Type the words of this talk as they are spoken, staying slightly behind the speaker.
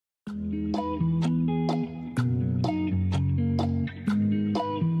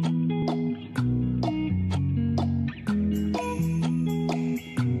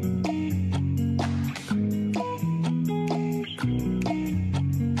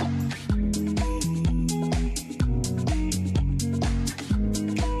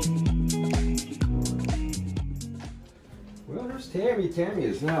Tammy. Tammy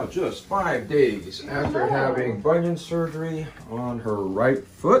is now just 5 days after having bunion surgery on her right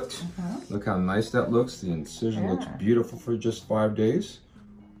foot. Look how nice that looks. The incision looks beautiful for just 5 days.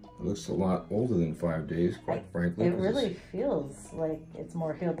 It looks a lot older than 5 days, quite frankly. It really feels like it's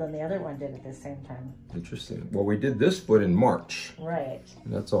more healed than the other one did at the same time. Interesting. Well, we did this foot in March. Right.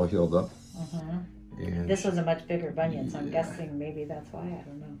 And that's all healed up. And this was a much bigger bunion, so I'm guessing maybe that's why. I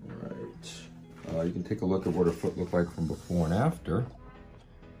don't know. Right. You can take a look at what her foot looked like from before and after.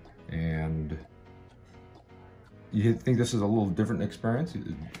 And you think this is a little different experience?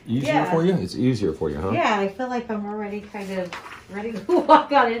 Easier for you? It's easier for you, huh? Yeah, I feel like I'm already kind of ready to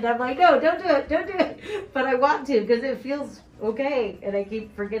walk on it. And I'm like, no, don't do it, don't do it. But I want to because it feels okay. And I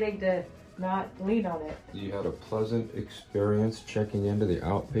keep forgetting to not lean on it. You had a pleasant experience checking into the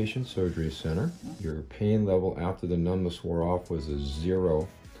outpatient surgery center. Your pain level after the numbness wore off was a 0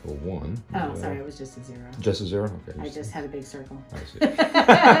 to 1. Oh, sorry, it was just a 0. Just a 0? Okay. I just had a big circle. I see.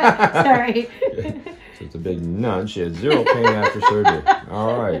 Sorry. So it's a big nudge. She had 0 pain after surgery.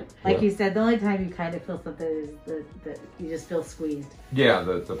 All right. Like you said, the only time you kind of feel something is that you just feel squeezed. Yeah,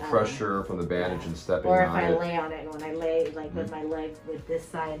 the pressure from the bandage and stepping on it. Or if I lay on it, and when I lay, like with my leg with this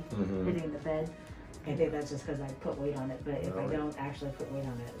side hitting the bed, I think that's just because I put weight on it. But if I don't actually put weight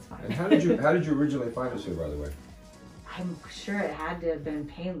on it, it's fine. And how did you originally find us here, by the way? I'm sure it had to have been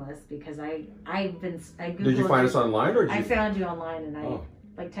painless because I Googled. Did you find us online or? I found you online, and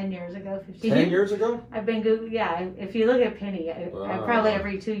like 10 years ago, 15. 10 years ago? I've been Googling. Yeah, if you look at Penny, I probably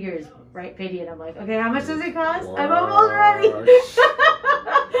every 2 years write Penny, and I'm like, okay, how much does it cost? I'm almost ready.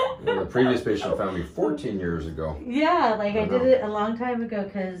 The previous patient found me 14 years ago. Yeah, like I did it a long time ago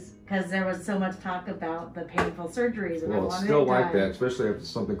because there was so much talk about the painful surgeries, and I wanted it's still to like that, especially after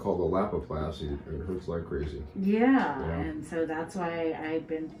something called the lapoplasty. It hurts like crazy. Yeah, and so that's why I've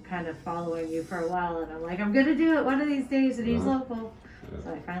been kind of following you for a while, and I'm like, I'm gonna do it one of these days, and he's local.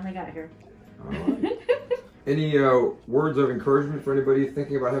 So I finally got here. All right. Any words of encouragement for anybody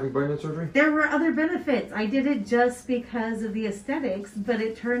thinking about having bunion surgery? There were other benefits. I did it just because of the aesthetics, but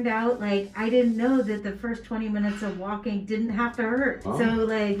it turned out like I didn't know that the first 20 minutes of walking didn't have to hurt.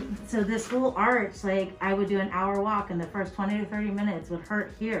 So this whole arch, like I would do an hour walk and the first 20 to 30 minutes would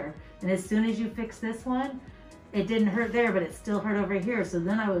hurt here. And as soon as you fix this one, it didn't hurt there, but it still hurt over here. So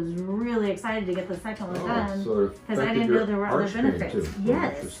then I was really excited to get the second one done because I didn't know there were other benefits.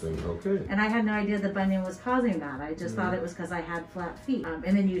 Yes. Interesting. Okay. And I had no idea the bunion was causing that. I just thought it was because I had flat feet.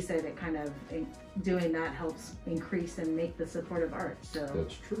 And then you said it kind of doing that helps increase and make the supportive arch. So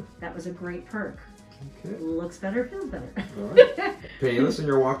that's true. That was a great perk. Okay. Looks better, feels better. All right. Painless, and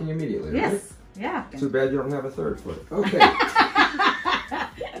you're walking immediately. Yes. Right? Yeah. Too bad you don't have a third foot. Okay.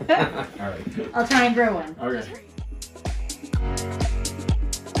 All right. I'll try and grow one. Okay.